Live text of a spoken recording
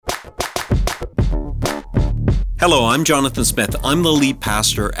Hello, I'm Jonathan Smith. I'm the lead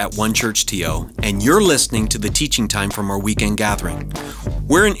pastor at One Church TO, and you're listening to the teaching time from our weekend gathering.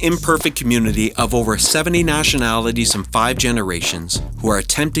 We're an imperfect community of over 70 nationalities and 5 generations who are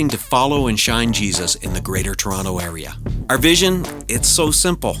attempting to follow and shine Jesus in the Greater Toronto Area. Our vision, it's so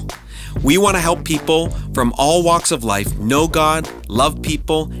simple. We want to help people from all walks of life know God, love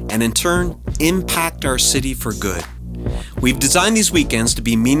people, and in turn, impact our city for good. We've designed these weekends to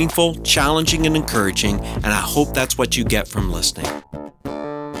be meaningful, challenging, and encouraging, and I hope that's what you get from listening.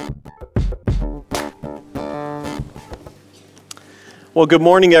 Well, good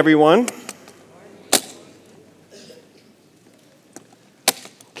morning, everyone.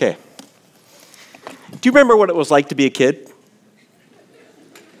 Okay. Do you remember what it was like to be a kid?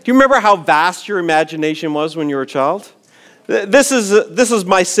 Do you remember how vast your imagination was when you were a child? This is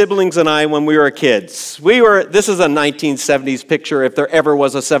my siblings and I when we were kids. This is a 1970s picture, if there ever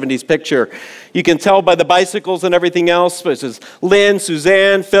was a 70s picture. You can tell by the bicycles and everything else. This is Lynn,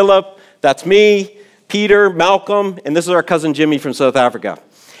 Suzanne, Philip, that's me, Peter, Malcolm, and this is our cousin Jimmy from South Africa.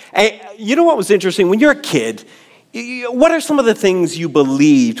 And you know what was interesting? When you're a kid, what are some of the things you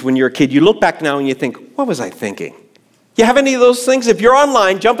believed when you're a kid? You look back now and you think, what was I thinking? You have any of those things? If you're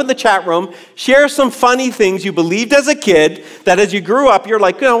online, jump in the chat room, share some funny things you believed as a kid that as you grew up, you're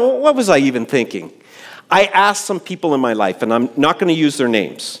like, oh, what was I even thinking? I asked some people in my life, and I'm not going to use their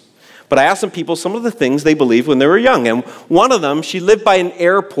names, but I asked some people some of the things they believed when they were young. And one of them, she lived by an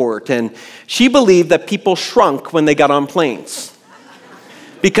airport, and she believed that people shrunk when they got on planes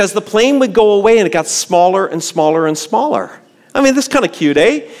because the plane would go away and it got smaller and smaller and smaller. I mean, this is kind of cute,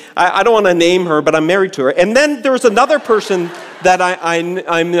 eh? I don't want to name her, but I'm married to her. And then there was another person that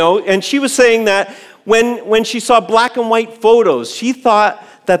I know, and she was saying that when she saw black and white photos, she thought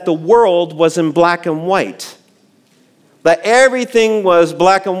that the world was in black and white. That everything was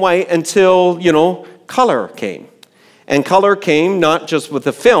black and white until, color came. And color came not just with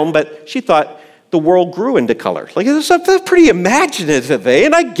the film, but she thought the world grew into color. Like, that's pretty imaginative, eh?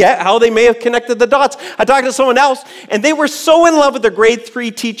 And I get how they may have connected the dots. I talked to someone else, and they were so in love with their grade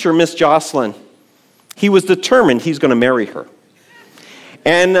 3 teacher, Miss Jocelyn. He was determined he's going to marry her.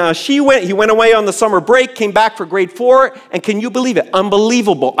 And he went away on the summer break, came back for grade 4, and can you believe it?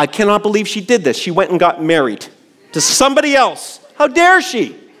 Unbelievable. I cannot believe she did this. She went and got married to somebody else. How dare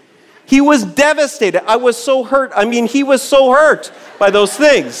she? He was devastated. I was so hurt. I mean, he was so hurt by those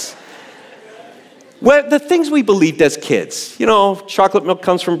things. Well, the things we believed as kids, chocolate milk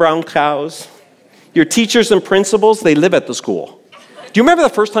comes from brown cows. Your teachers and principals, they live at the school. Do you remember the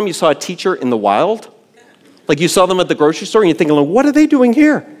first time you saw a teacher in the wild? Like you saw them at the grocery store and you're thinking, what are they doing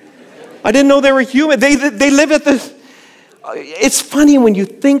here? I didn't know they were human. They live at the... It's funny when you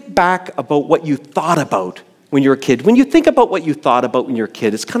think back about what you thought about when you're a kid. When you think about what you thought about when you're a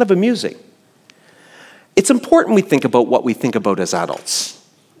kid, it's kind of amusing. It's important we think about what we think about as adults,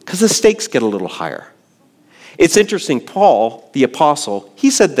 because the stakes get a little higher. It's interesting, Paul, the apostle,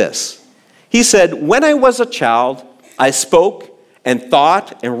 he said this. He said, when I was a child, I spoke and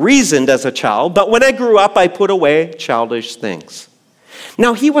thought and reasoned as a child, but when I grew up, I put away childish things.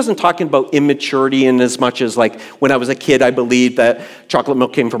 Now, he wasn't talking about immaturity in as much as like when I was a kid, I believed that chocolate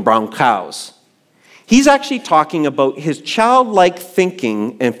milk came from brown cows. He's actually talking about his childlike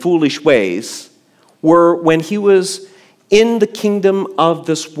thinking and foolish ways were when he was in the kingdom of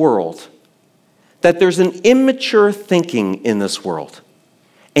this world, that there's an immature thinking in this world.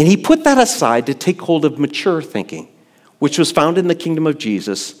 And he put that aside to take hold of mature thinking, which was found in the kingdom of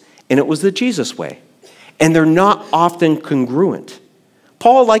Jesus, and it was the Jesus way. And they're not often congruent.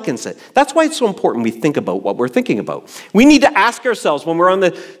 Paul likens it. That's why it's so important we think about what we're thinking about. We need to ask ourselves when we're on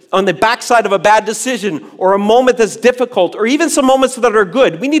the backside of a bad decision or a moment that's difficult or even some moments that are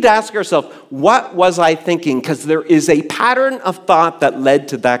good, we need to ask ourselves, what was I thinking? Because there is a pattern of thought that led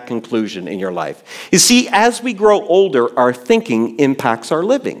to that conclusion in your life. You see, as we grow older, our thinking impacts our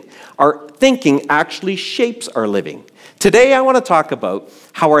living. Our thinking actually shapes our living. Today, I want to talk about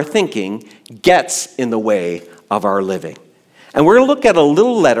how our thinking gets in the way of our living. And we're going to look at a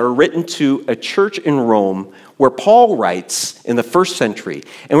little letter written to a church in Rome where Paul writes in the first century.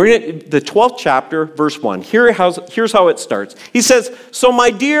 And we're going to, the 12th chapter, verse 1. Here's how it starts. He says, so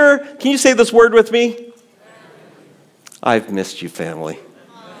my dear, can you say this word with me? I've missed you, family.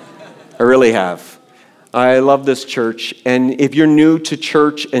 I really have. I love this church. And if you're new to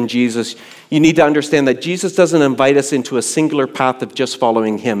church and Jesus, you need to understand that Jesus doesn't invite us into a singular path of just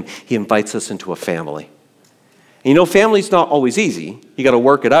following him. He invites us into a family. And family's not always easy. You got to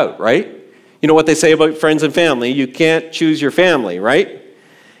work it out, right? You know what they say about friends and family? You can't choose your family, right?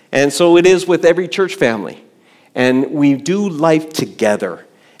 And so it is with every church family. And we do life together.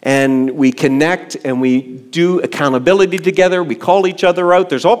 and we connect and we do accountability together. We call each other out.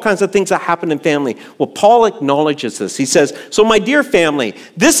 There's all kinds of things that happen in family. Well, Paul acknowledges this. He says, so my dear family,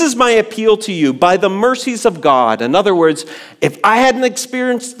 this is my appeal to you by the mercies of God. In other words, if I hadn't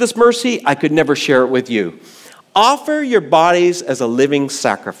experienced this mercy, I could never share it with you. Offer your bodies as a living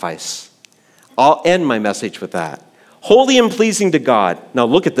sacrifice. I'll end my message with that. Holy and pleasing to God. Now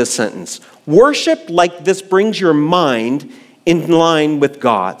look at this sentence. Worship like this brings your mind in line with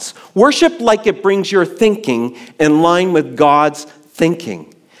God's. Worship like it brings your thinking in line with God's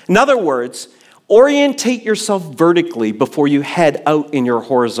thinking. In other words, orientate yourself vertically before you head out in your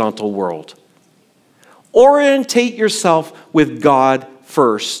horizontal world. Orientate yourself with God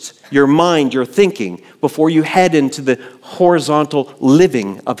first, your mind, your thinking, before you head into the horizontal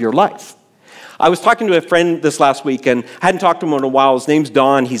living of your life. I was talking to a friend this last week and hadn't talked to him in a while. His name's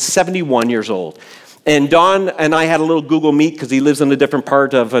Don. He's 71 years old. And Don and I had a little Google Meet because he lives in a different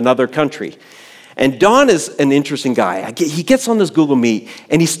part of another country. And Don is an interesting guy. He gets on this Google Meet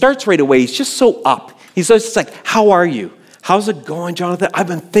and he starts right away. He's just so up. He's just like, how are you? How's it going, Jonathan? I've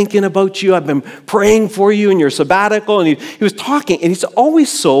been thinking about you. I've been praying for you in your sabbatical. And he was talking, and he's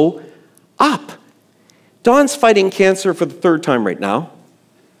always so up. Don's fighting cancer for the third time right now.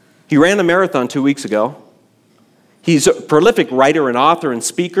 He ran a marathon 2 weeks ago. He's a prolific writer and author and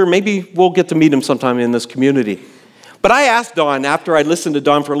speaker. Maybe we'll get to meet him sometime in this community. But I asked Don, after I listened to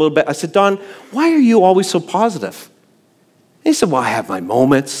Don for a little bit, I said, Don, why are you always so positive? And he said, well, I have my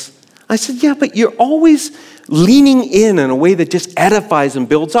moments. I said, yeah, but you're always leaning in a way that just edifies and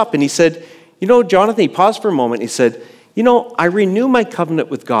builds up. And he said, you know, Jonathan, he paused for a moment. He said, you know, I renew my covenant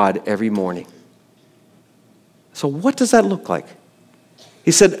with God every morning. So what does that look like?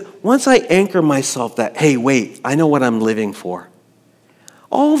 He said, once I anchor myself that, hey, wait, I know what I'm living for.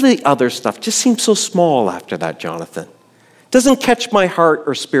 All the other stuff just seems so small after that, Jonathan. Doesn't catch my heart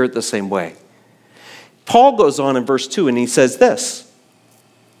or spirit the same way. Paul goes on in verse 2 and he says this.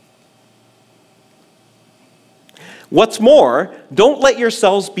 What's more, don't let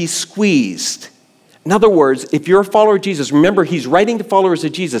yourselves be squeezed. In other words, if you're a follower of Jesus, remember he's writing to followers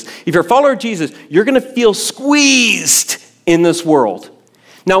of Jesus. If you're a follower of Jesus, you're going to feel squeezed in this world.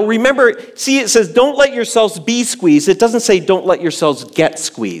 Now remember, see it says don't let yourselves be squeezed. It doesn't say don't let yourselves get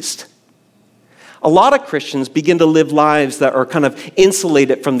squeezed. A lot of Christians begin to live lives that are kind of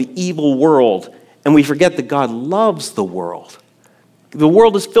insulated from the evil world, and we forget that God loves the world. The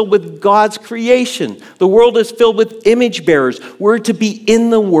world is filled with God's creation. The world is filled with image bearers. We're to be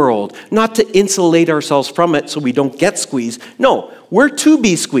in the world, not to insulate ourselves from it so we don't get squeezed. No, we're to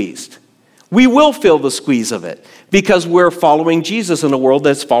be squeezed. We will feel the squeeze of it because we're following Jesus in a world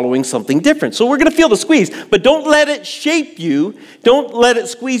that's following something different. So we're going to feel the squeeze, but don't let it shape you. Don't let it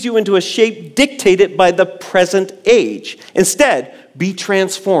squeeze you into a shape dictated by the present age. Instead, be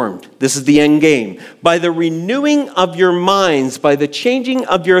transformed. This is the end game. By the renewing of your minds, by the changing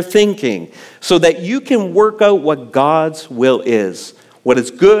of your thinking, so that you can work out what God's will is, what is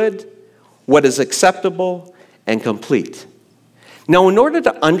good, what is acceptable, and complete. Now, in order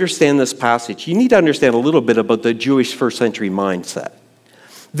to understand this passage, you need to understand a little bit about the Jewish first century mindset.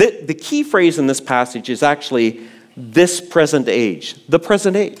 The key phrase in this passage is actually this present age, the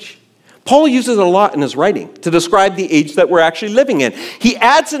present age. Paul uses it a lot in his writing to describe the age that we're actually living in. He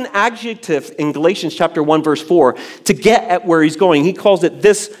adds an adjective in Galatians chapter 1, verse 4 to get at where he's going. He calls it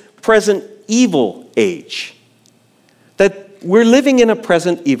this present evil age. That we're living in a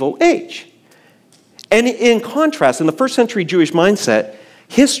present evil age. And in contrast, in the first century Jewish mindset,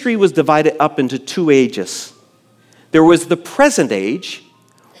 history was divided up into two ages. There was the present age,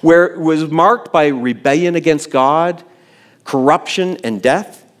 where it was marked by rebellion against God, corruption, and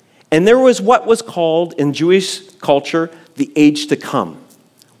death. And there was what was called in Jewish culture the age to come,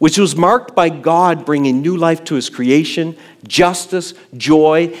 which was marked by God bringing new life to his creation, justice,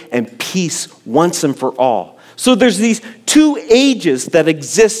 joy, and peace once and for all. So there's these two ages that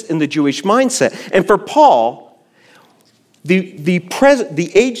exist in the Jewish mindset. And for Paul,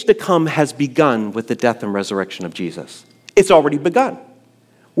 the age to come has begun with the death and resurrection of Jesus. It's already begun.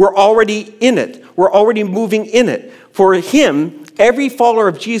 We're already in it. We're already moving in it. For him, every follower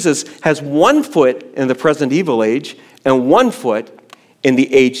of Jesus has 1 foot in the present evil age and 1 foot in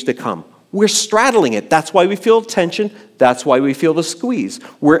the age to come. We're straddling it. That's why we feel tension. That's why we feel the squeeze.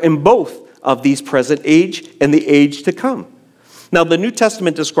 We're in both of these present age and the age to come. Now, the New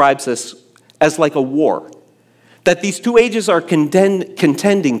Testament describes this as like a war, that these two ages are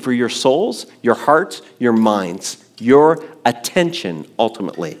contending for your souls, your hearts, your minds, your attention,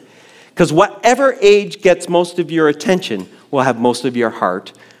 ultimately. Because whatever age gets most of your attention will have most of your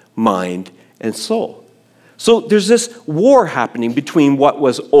heart, mind, and soul. So there's this war happening between what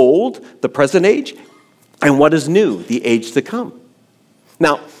was old, the present age, and what is new, the age to come.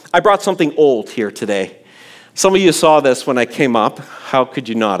 Now, I brought something old here today. Some of you saw this when I came up. How could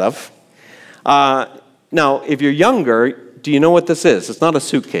you not have? Now, if you're younger, do you know what this is? It's not a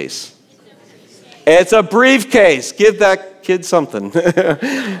suitcase. It's a briefcase. Give that kid something.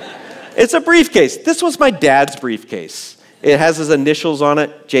 It's a briefcase. This was my dad's briefcase. It has his initials on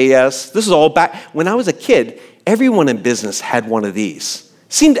it, JS. This is all back. When I was a kid, everyone in business had one of these.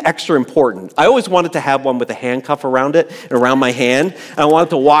 Seemed extra important. I always wanted to have one with a handcuff around it, around my hand. I wanted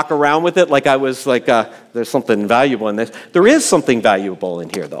to walk around with it like I was like, there's something valuable in this. There is something valuable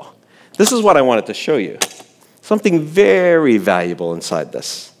in here, though. This is what I wanted to show you. Something very valuable inside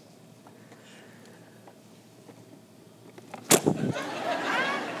this.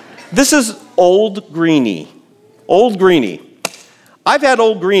 This is Old Greenie. Old Greenie. I've had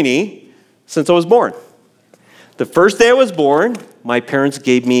Old Greenie since I was born. The first day I was born, my parents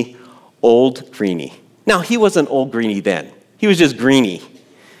gave me Old Greenie. Now, he wasn't Old Greenie then. He was just Greenie.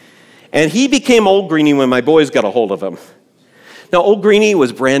 And he became Old Greenie when my boys got a hold of him. Now, Old Greenie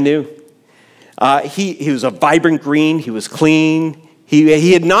was brand new. He was a vibrant green. He was clean.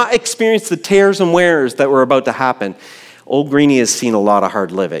 He had not experienced the tears and wears that were about to happen. Old Greenie has seen a lot of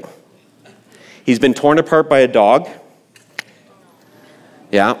hard living. He's been torn apart by a dog.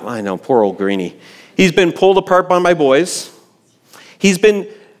 Yeah, I know, poor Old Greenie. He's been pulled apart by my boys. He's been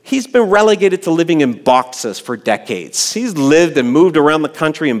relegated to living in boxes for decades. He's lived and moved around the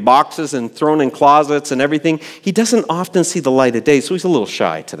country in boxes and thrown in closets and everything. He doesn't often see the light of day, so he's a little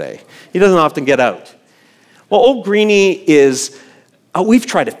shy today. He doesn't often get out. Well, Old Greenie is, we've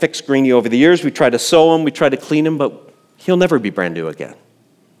tried to fix Greenie over the years. We tried to sew him, we tried to clean him, but he'll never be brand new again.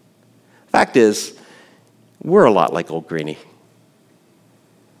 Fact is, we're a lot like Old Greenie.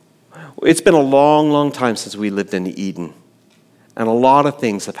 It's been a long, long time since we lived in Eden, and a lot of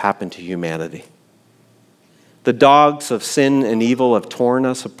things have happened to humanity. The dogs of sin and evil have torn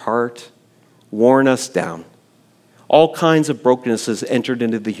us apart, worn us down. All kinds of brokenness has entered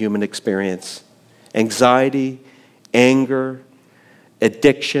into the human experience. Anxiety, anger,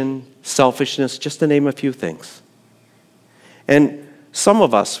 addiction, selfishness, just to name a few things. And some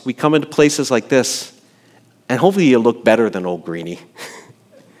of us, we come into places like this, and hopefully you look better than Old Greenie.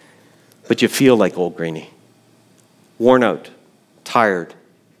 But you feel like Old Greenie. Worn out, tired,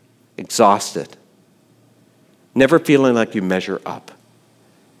 exhausted. Never feeling like you measure up.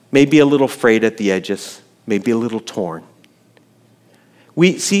 Maybe a little frayed at the edges, maybe a little torn.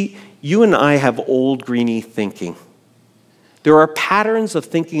 You and I have Old Greenie thinking. There are patterns of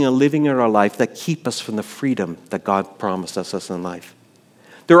thinking and living in our life that keep us from the freedom that God promised us in life.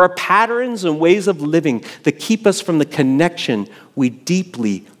 There are patterns and ways of living that keep us from the connection we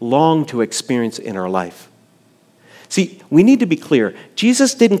deeply long to experience in our life. See, we need to be clear.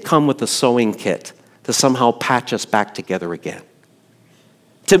 Jesus didn't come with a sewing kit to somehow patch us back together again,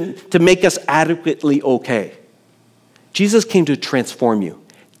 to make us adequately okay. Jesus came to transform you,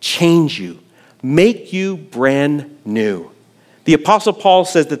 change you, make you brand new. The Apostle Paul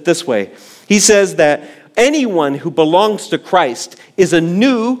says it this way. He says that anyone who belongs to Christ is a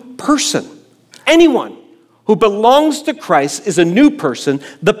new person. Anyone who belongs to Christ is a new person.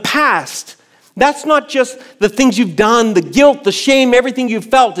 The past, that's not just the things you've done, the guilt, the shame, everything you've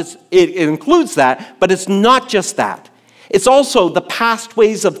felt. It includes that, but it's not just that. It's also the past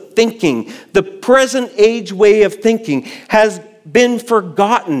ways of thinking. The present age way of thinking has been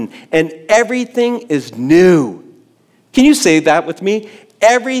forgotten, and everything is new. Can you say that with me?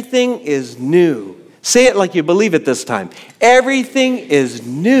 Everything is new. Say it like you believe it this time. Everything is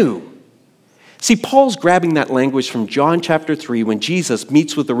new. See, Paul's grabbing that language from John chapter 3 when Jesus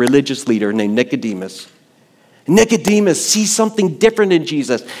meets with a religious leader named Nicodemus. Nicodemus sees something different in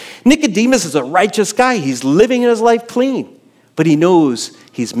Jesus. Nicodemus is a righteous guy. He's living his life clean, but he knows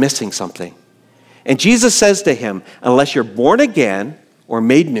he's missing something. And Jesus says to him, unless you're born again or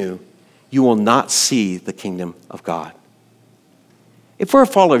made new, you will not see the kingdom of God. If we're a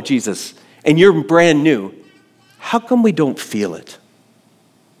follower of Jesus and you're brand new, how come we don't feel it?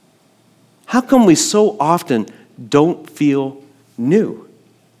 How come we so often don't feel new?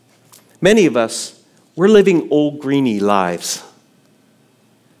 Many of us, we're living Old Greenie lives,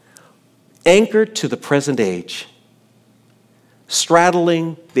 anchored to the present age,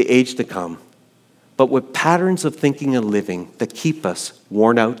 straddling the age to come, but with patterns of thinking and living that keep us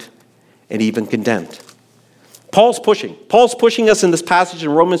worn out and even condemned. Paul's pushing us in this passage in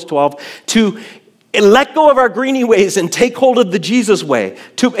Romans 12 to let go of our Greenie ways and take hold of the Jesus way.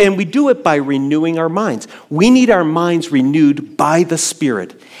 And we do it by renewing our minds. We need our minds renewed by the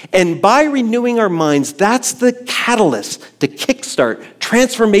Spirit. And by renewing our minds, that's the catalyst to kickstart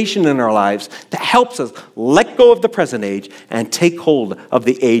transformation in our lives that helps us let go of the present age and take hold of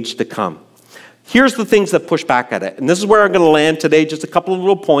the age to come. Here's the things that push back at it. And this is where I'm going to land today, just a couple of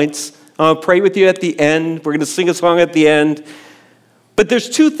little points. I'll pray with you at the end. We're going to sing a song at the end. But there's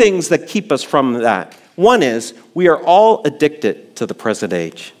two things that keep us from that. One is we are all addicted to the present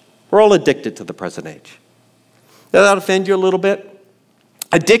age. We're all addicted to the present age. Does that offend you a little bit?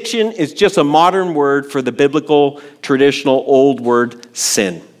 Addiction is just a modern word for the biblical, traditional, old word,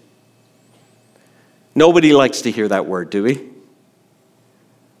 sin. Nobody likes to hear that word, do we?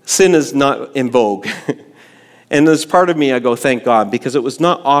 Sin is not in vogue. And as part of me, I go, thank God, because it was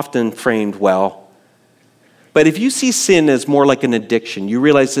not often framed well. But if you see sin as more like an addiction, you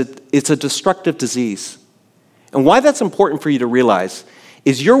realize that it's a destructive disease. And why that's important for you to realize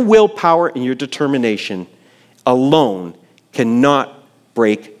is your willpower and your determination alone cannot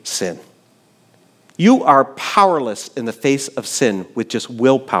break sin. You are powerless in the face of sin with just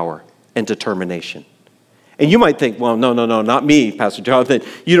willpower and determination. And you might think, well, no, not me, Pastor Jonathan.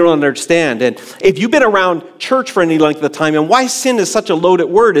 You don't understand. And if you've been around church for any length of time, and why sin is such a loaded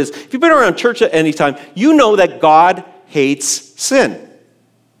word is, if you've been around church at any time, you know that God hates sin.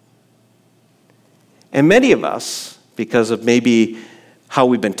 And many of us, because of maybe how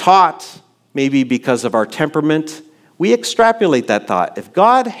we've been taught, maybe because of our temperament, we extrapolate that thought. If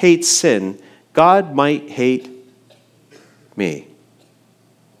God hates sin, God might hate me.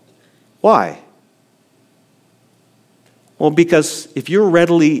 Why? Well, because if you're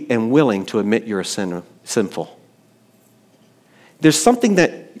readily and willing to admit you're sinful, there's something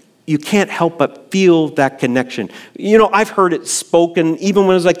that you can't help but feel that connection. You know, I've heard it spoken even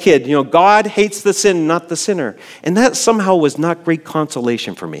when I was a kid. You know, God hates the sin, not the sinner. And that somehow was not great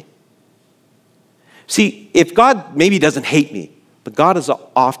consolation for me. See, if God maybe doesn't hate me, but God is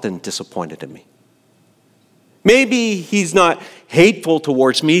often disappointed in me. Maybe he's not hateful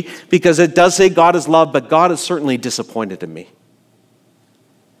towards me because it does say God is love, but God is certainly disappointed in me.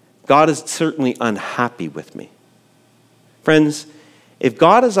 God is certainly unhappy with me. Friends, if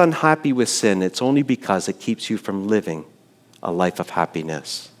God is unhappy with sin, it's only because it keeps you from living a life of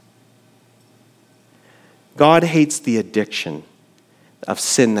happiness. God hates the addiction of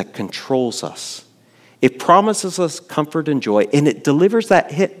sin that controls us. It promises us comfort and joy, and it delivers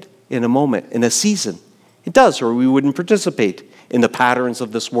that hit in a moment, in a season. It does, or we wouldn't participate in the patterns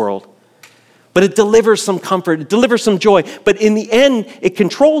of this world. But it delivers some comfort, it delivers some joy, but in the end, it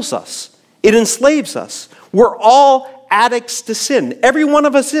controls us. It enslaves us. We're all addicts to sin. Every one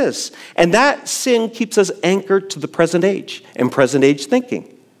of us is. And that sin keeps us anchored to the present age and present age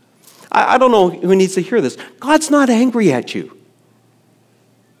thinking. I don't know who needs to hear this. God's not angry at you.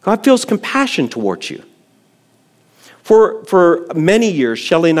 God feels compassion towards you. For many years,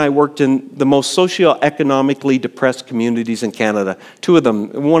 Shelley and I worked in the most socioeconomically depressed communities in Canada, two of them,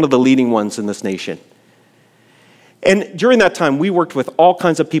 one of the leading ones in this nation. And during that time, we worked with all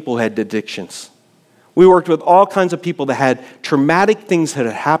kinds of people who had addictions. We worked with all kinds of people that had traumatic things that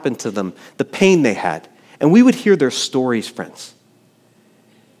had happened to them, the pain they had. And we would hear their stories, friends.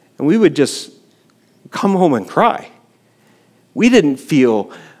 And we would just come home and cry. We didn't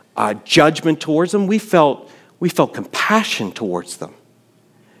feel judgment towards them. We felt compassion towards them.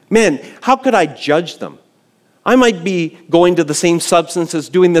 Man, how could I judge them? I might be going to the same substances,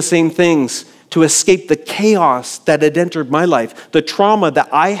 doing the same things to escape the chaos that had entered my life, the trauma that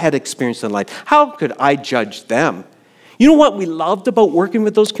I had experienced in life. How could I judge them? You know what we loved about working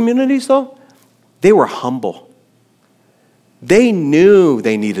with those communities, though? They were humble. They knew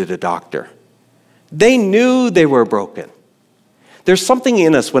they needed a doctor. They knew they were broken. There's something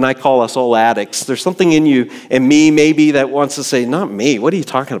in us when I call us all addicts. There's something in you and me maybe that wants to say, not me, what are you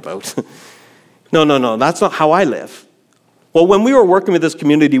talking about? No, that's not how I live. Well, when we were working with this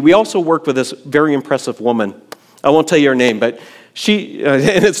community, we also worked with this very impressive woman. I won't tell you her name, but she, and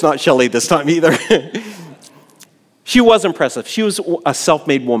it's not Shelley this time either. She was impressive. She was a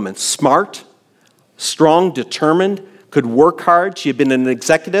self-made woman, smart, strong, determined, could work hard. She had been an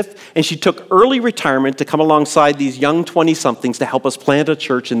executive, and she took early retirement to come alongside these young 20-somethings to help us plant a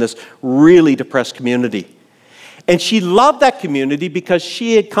church in this really depressed community. And she loved that community because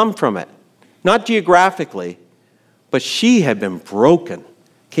she had come from it, not geographically, but she had been broken,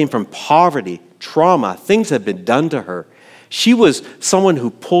 came from poverty, trauma, things had been done to her. She was someone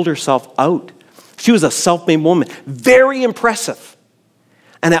who pulled herself out. She was a self-made woman, very impressive.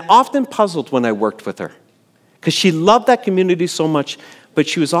 And I often puzzled when I worked with her because she loved that community so much, but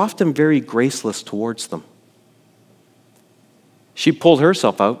she was often very graceless towards them. She pulled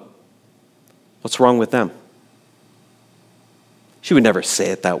herself out. What's wrong with them? She would never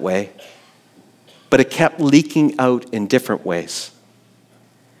say it that way. But it kept leaking out in different ways.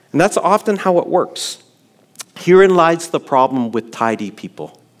 And that's often how it works. Herein lies the problem with tidy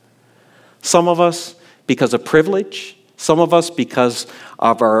people. Some of us, because of privilege, some of us, because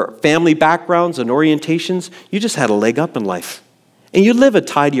of our family backgrounds and orientations, you just had a leg up in life. And you live a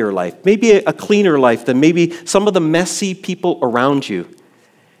tidier life, maybe a cleaner life than maybe some of the messy people around you.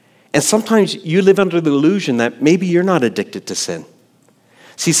 And sometimes you live under the illusion that maybe you're not addicted to sin.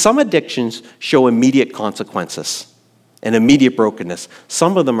 See, some addictions show immediate consequences and immediate brokenness.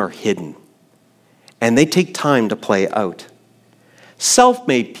 Some of them are hidden, and they take time to play out.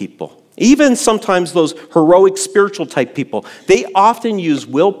 Self-made people, even sometimes those heroic spiritual type people, they often use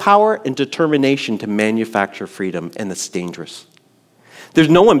willpower and determination to manufacture freedom, and it's dangerous. There's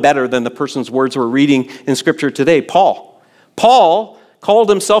no one better than the person's words we're reading in Scripture today, Paul. Paul called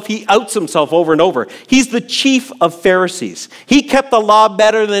himself, he outs himself over and over. He's the chief of Pharisees. He kept the law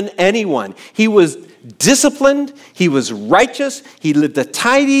better than anyone. He was disciplined. He was righteous. He lived a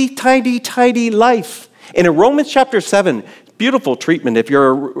tidy life. And in Romans chapter 7, beautiful treatment. If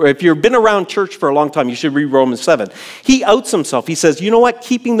you've been around church for a long time, you should read Romans 7. He outs himself. He says, you know what?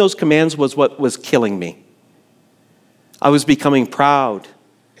 Keeping those commands was what was killing me. I was becoming proud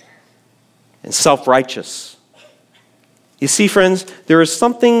and self-righteous. You see, friends, there is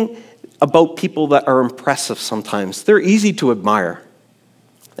something about people that are impressive sometimes. They're easy to admire.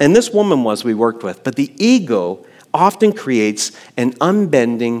 And this woman was we worked with. But the ego often creates an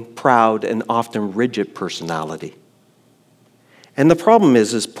unbending, proud, and often rigid personality. And the problem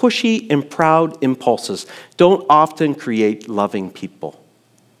is pushy and proud impulses don't often create loving people.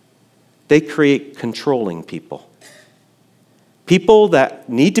 They create controlling people. People that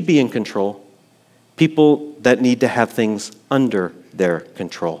need to be in control. People that need to have things under their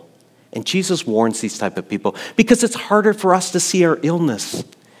control. And Jesus warns these type of people because it's harder for us to see our illness.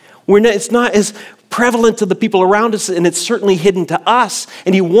 It's not as prevalent to the people around us, and it's certainly hidden to us.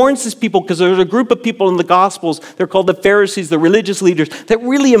 And he warns these people because there's a group of people in the Gospels, they're called the Pharisees, the religious leaders, that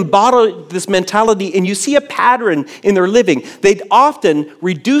really embody this mentality, and you see a pattern in their living. They'd often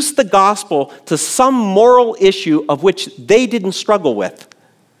reduce the gospel to some moral issue of which they didn't struggle with.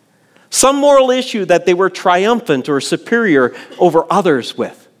 Some moral issue that they were triumphant or superior over others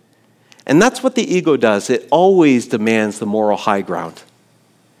with. And that's what the ego does. It always demands the moral high ground.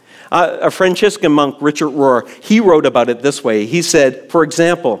 A Franciscan monk, Richard Rohr, he wrote about it this way. He said, for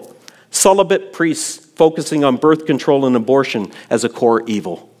example, celibate priests focusing on birth control and abortion as a core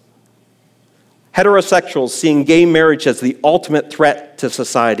evil. Heterosexuals seeing gay marriage as the ultimate threat to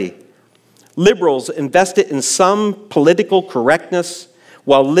society. Liberals invested in some political correctness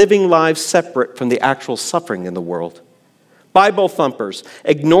while living lives separate from the actual suffering in the world. Bible thumpers,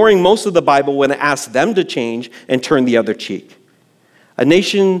 ignoring most of the Bible when it asks them to change and turn the other cheek. A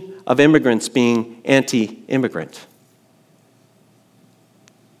nation of immigrants being anti-immigrant.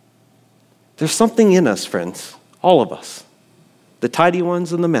 There's something in us, friends, all of us, the tidy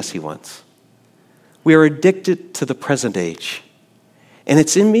ones and the messy ones. We are addicted to the present age. And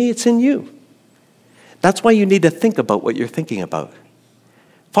it's in me, it's in you. That's why you need to think about what you're thinking about.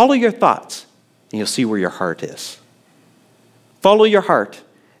 Follow your thoughts, and you'll see where your heart is. Follow your heart,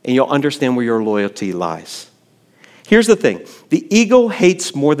 and you'll understand where your loyalty lies. Here's the thing. The ego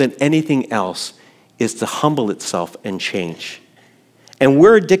hates more than anything else is to humble itself and change. And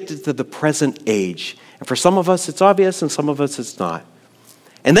we're addicted to the present age. And for some of us, it's obvious, and some of us, it's not.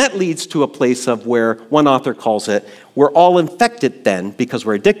 And that leads to a place of where one author calls it, we're all infected then, because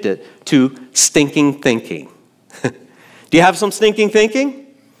we're addicted, to stinking thinking. Do you have some stinking thinking?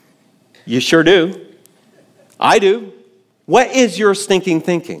 You sure do. I do. What is your stinking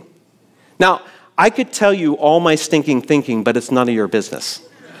thinking? Now, I could tell you all my stinking thinking, but it's none of your business.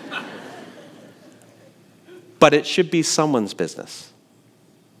 But it should be someone's business.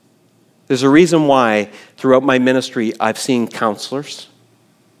 There's a reason why throughout my ministry I've seen counselors.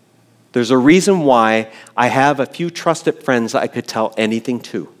 There's a reason why I have a few trusted friends I could tell anything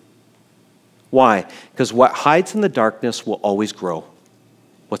to. Why? Because what hides in the darkness will always grow.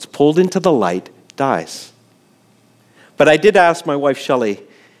 What's pulled into the light dies. But I did ask my wife, Shelley,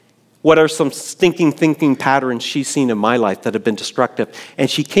 what are some stinking thinking patterns she's seen in my life that have been destructive? And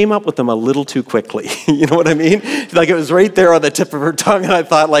she came up with them a little too quickly. You know what I mean? Like it was right there on the tip of her tongue, and I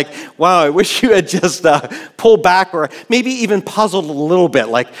thought, like, wow, I wish you had just pulled back or maybe even puzzled a little bit.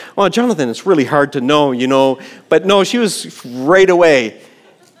 Like, oh, Jonathan, it's really hard to know, you know. But no, she was right away.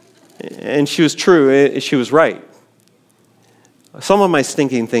 And she was true. She was right. Some of my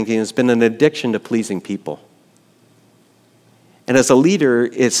stinking thinking has been an addiction to pleasing people. And as a leader,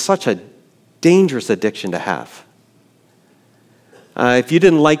 it's such a dangerous addiction to have. If you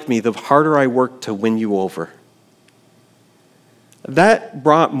didn't like me, the harder I worked to win you over. That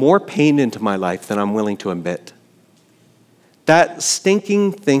brought more pain into my life than I'm willing to admit. That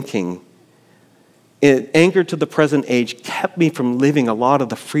stinking thinking, anchored to the present age, kept me from living a lot of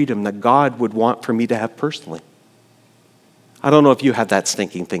the freedom that God would want for me to have personally. I don't know if you have that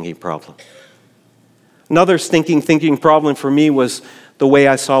stinking thinking problem. Another stinking thinking problem for me was the way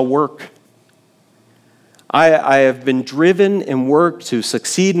I saw work. I have been driven in work to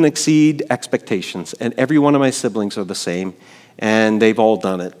succeed and exceed expectations, and every one of my siblings are the same, and they've all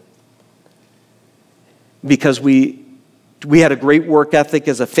done it. Because we had a great work ethic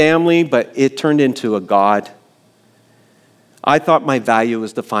as a family, but it turned into a god. I thought my value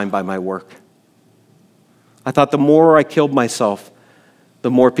was defined by my work. I thought the more I killed myself, the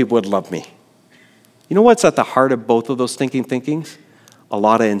more people would love me. You know what's at the heart of both of those thinking thinkings? A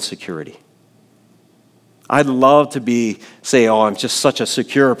lot of insecurity. I'd love to say, I'm just such a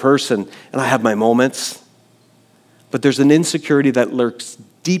secure person, and I have my moments. But there's an insecurity that lurks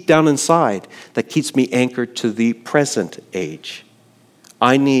deep down inside that keeps me anchored to the present age.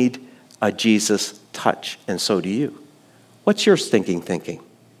 I need a Jesus touch, and so do you. What's your stinking thinking?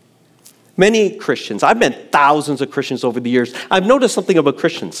 Many Christians, I've met thousands of Christians over the years. I've noticed something about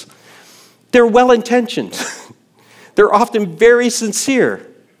Christians. They're well-intentioned. They're often very sincere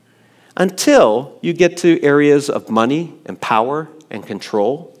until you get to areas of money and power and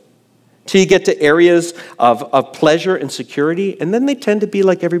control, till you get to areas of pleasure and security, and then they tend to be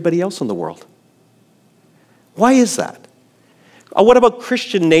like everybody else in the world. Why is that? What about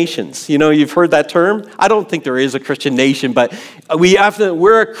Christian nations? You know, you've heard that term. I don't think there is a Christian nation, but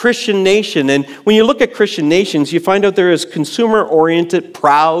we're a Christian nation. And when you look at Christian nations, you find out there is consumer-oriented,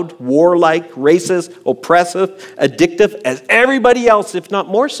 proud, warlike, racist, oppressive, addictive as everybody else, if not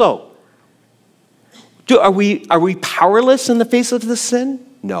more so. Are we powerless in the face of this sin?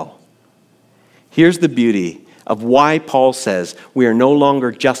 No. Here's the beauty of why Paul says we are no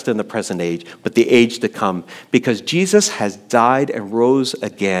longer just in the present age, but the age to come. Because Jesus has died and rose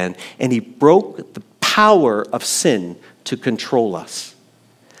again, and he broke the power of sin to control us.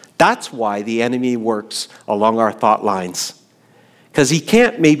 That's why the enemy works along our thought lines. Because he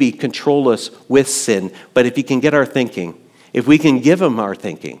can't maybe control us with sin, but if he can get our thinking, if we can give him our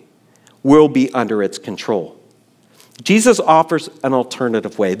thinking, we'll be under its control. Jesus offers an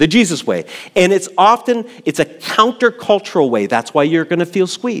alternative way, the Jesus way. And it's a countercultural way. That's why you're going to feel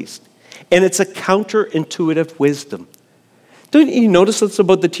squeezed. And it's a counterintuitive wisdom. Don't you notice this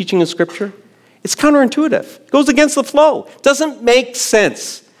about the teaching of Scripture? It's counterintuitive. It goes against the flow. It doesn't make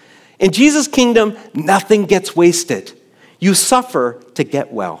sense. In Jesus' kingdom, nothing gets wasted. You suffer to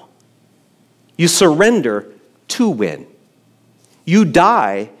get well. You surrender to win. You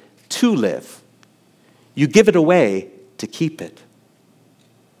die to live. You give it away to keep it.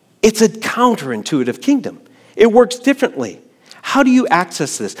 It's a counterintuitive kingdom. It works differently. How do you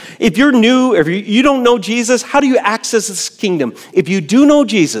access this? If you're new, if you don't know Jesus, how do you access this kingdom? If you do know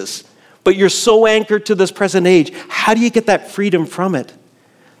Jesus, but you're so anchored to this present age, how do you get that freedom from it?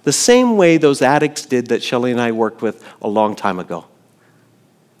 The same way those addicts did that Shelley and I worked with a long time ago.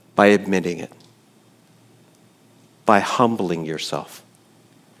 By admitting it. By humbling yourself.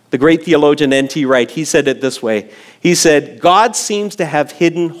 The great theologian N.T. Wright, he said it this way. He said, God seems to have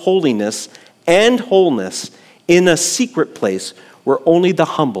hidden holiness and wholeness in a secret place where only the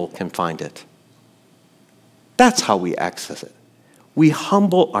humble can find it. That's how we access it. We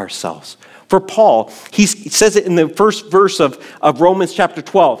humble ourselves. For Paul, he says it in the first verse of Romans chapter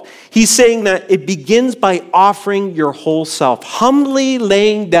 12. He's saying that it begins by offering your whole self, humbly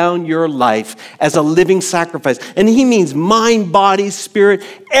laying down your life as a living sacrifice. And he means mind, body, spirit,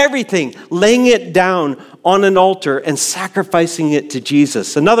 everything, laying it down on an altar and sacrificing it to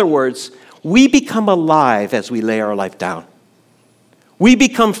Jesus. In other words, we become alive as we lay our life down. We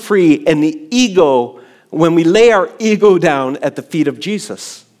become free, and when we lay our ego down at the feet of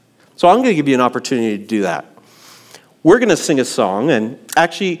Jesus. So I'm going to give you an opportunity to do that. We're going to sing a song, and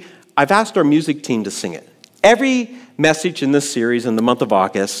actually, I've asked our music team to sing it. Every message in this series in the month of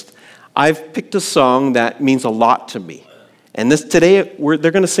August, I've picked a song that means a lot to me. And today,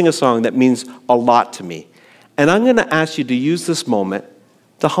 they're going to sing a song that means a lot to me. And I'm going to ask you to use this moment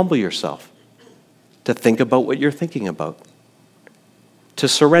to humble yourself, to think about what you're thinking about, to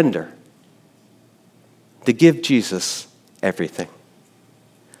surrender, to give Jesus everything.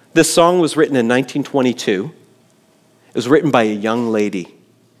 This song was written in 1922. It was written by a young lady.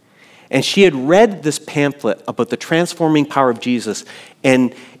 And she had read this pamphlet about the transforming power of Jesus,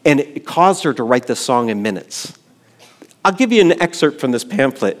 and it caused her to write this song in minutes. I'll give you an excerpt from this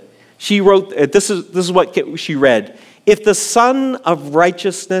pamphlet. She wrote, this is what she read. If the Sun of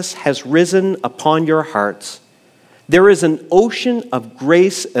righteousness has risen upon your hearts, there is an ocean of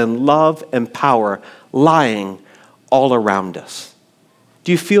grace and love and power lying all around us.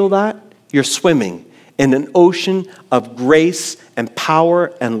 Do you feel that? You're swimming in an ocean of grace and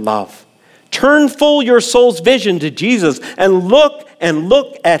power and love. Turn full your soul's vision to Jesus and look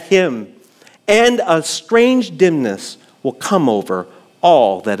at him, and a strange dimness will come over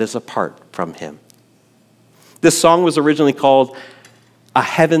all that is apart from him. This song was originally called A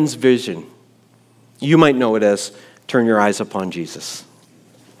Heaven's Vision. You might know it as Turn Your Eyes Upon Jesus.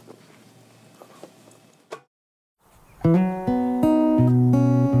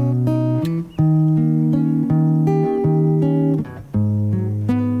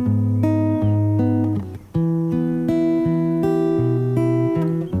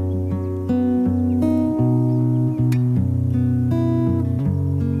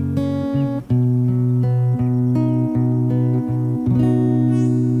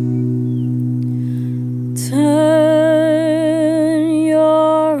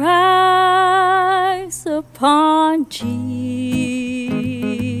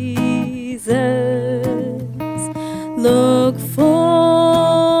 Look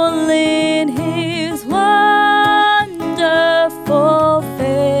full in his wonderful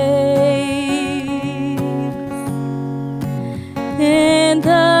face, and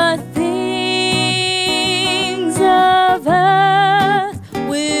the things of earth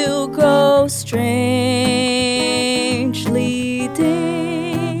will grow strangely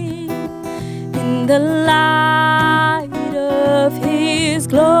dim in the light of his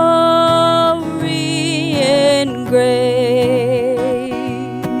glory and grace.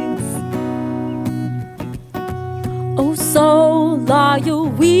 Oh, soul, are you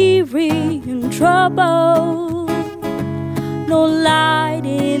weary and troubled? No light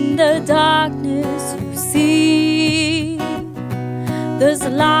in the darkness you see. There's a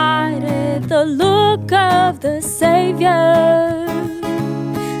light at the look of the Savior,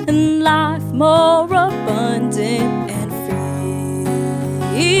 and life more abundant and free.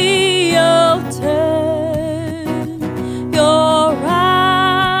 Oh, turn your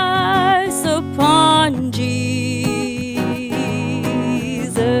eyes upon Jesus.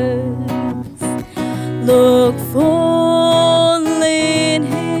 Look full in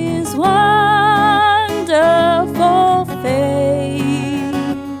his wonderful face,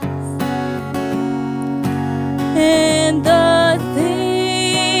 and the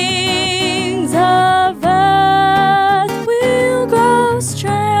things of earth will grow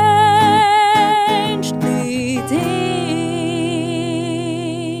strangely dim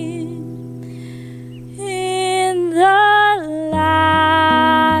in the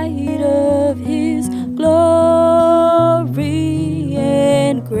light of his glory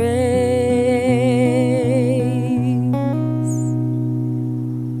and grace.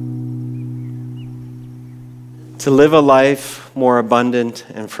 To live a life more abundant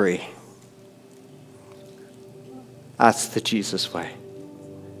and free. That's the Jesus way.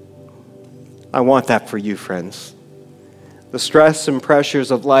 I want that for you, friends. The stress and pressures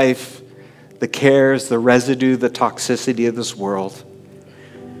of life, the cares, the residue, the toxicity of this world.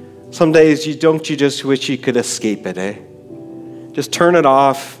 Some days you just wish you could escape it, eh? Just turn it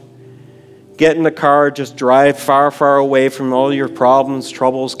off. Get in the car, just drive far, far away from all your problems,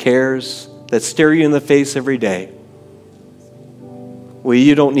 troubles, cares that stare you in the face every day. Well,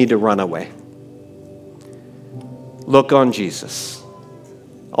 you don't need to run away. Look on Jesus.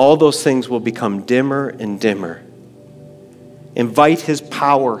 All those things will become dimmer and dimmer. Invite his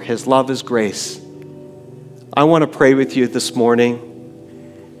power, his love, his grace. I want to pray with you this morning.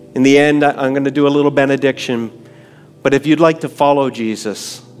 In the end, I'm going to do a little benediction. But if you'd like to follow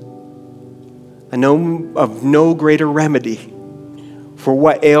Jesus, I know of no greater remedy for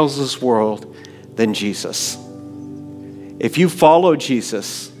what ails this world than Jesus. If you follow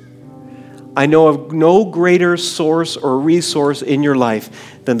Jesus, I know of no greater source or resource in your life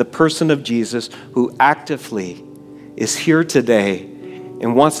than the person of Jesus, who actively is here today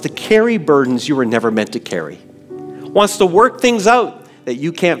and wants to carry burdens you were never meant to carry, wants to work things out that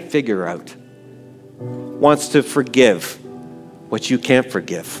you can't figure out, wants to forgive what you can't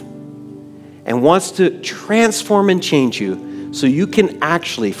forgive, and wants to transform and change you so you can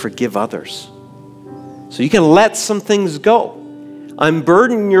actually forgive others, so you can let some things go,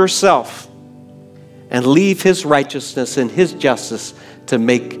 unburden yourself, and leave his righteousness and his justice to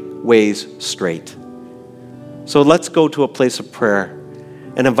make ways straight. So let's go to a place of prayer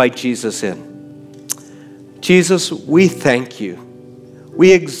and invite Jesus in. Jesus, we thank you.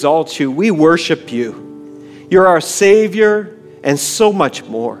 We exalt you. We worship you. You're our Savior and so much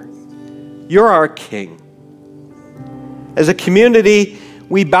more. You're our King. As a community,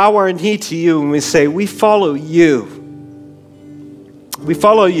 we bow our knee to you and we say, we follow you. We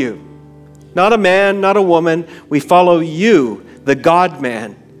follow you. Not a man, not a woman. We follow you, the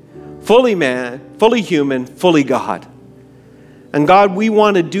God-man, fully human, fully God. And God, we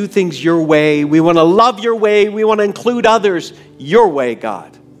want to do things your way. We want to love your way. We want to include others your way,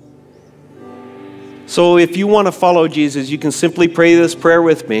 God. So if you want to follow Jesus, you can simply pray this prayer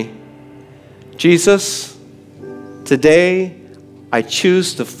with me. Jesus, today I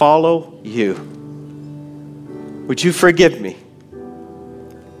choose to follow you. Would you forgive me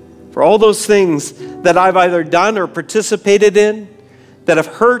for all those things that I've either done or participated in that have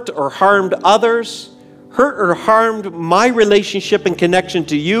hurt or harmed others, hurt or harmed my relationship and connection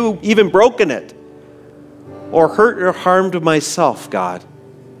to you, even broken it, or hurt or harmed myself, God?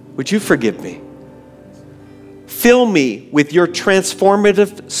 Would you forgive me? Fill me with your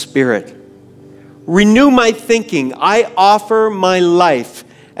transformative spirit. Renew my thinking. I offer my life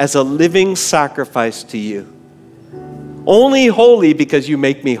as a living sacrifice to you. Only holy because you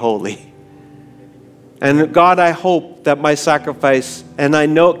make me holy. And God, I hope that my sacrifice, and I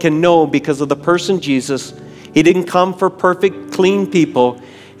can know because of the person Jesus, he didn't come for perfect, clean people.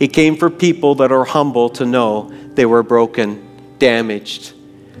 He came for people that are humble to know they were broken, damaged,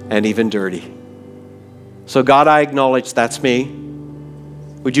 and even dirty. So God, I acknowledge that's me.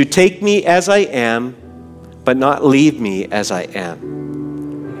 Would you take me as I am, but not leave me as I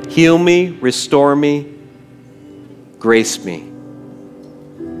am? Heal me, restore me, grace me.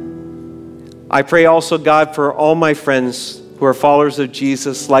 I pray also, God, for all my friends who are followers of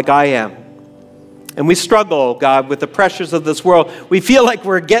Jesus like I am. And we struggle, God, with the pressures of this world. We feel like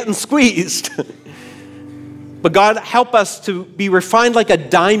we're getting squeezed. But God, help us to be refined like a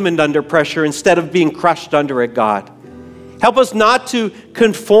diamond under pressure instead of being crushed under it, God. Help us not to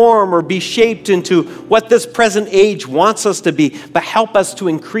conform or be shaped into what this present age wants us to be, but help us to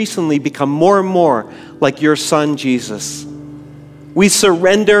increasingly become more and more like your Son, Jesus. We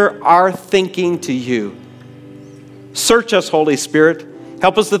surrender our thinking to you. Search us, Holy Spirit.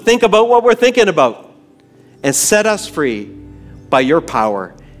 Help us to think about what we're thinking about and set us free by your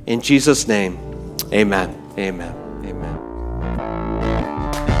power. In Jesus' name, amen. Amen. Amen.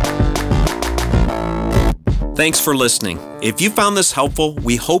 Thanks for listening. If you found this helpful,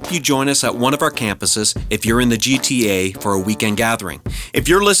 we hope you join us at one of our campuses if you're in the GTA for a weekend gathering. If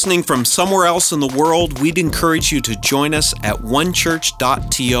you're listening from somewhere else in the world, we'd encourage you to join us at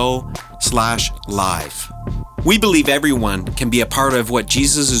onechurch.to/live. We believe everyone can be a part of what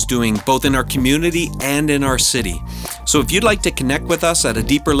Jesus is doing both in our community and in our city. So if you'd like to connect with us at a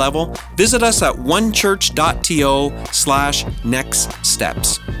deeper level, visit us at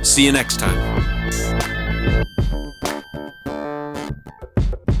onechurch.to/nextsteps. See you next time.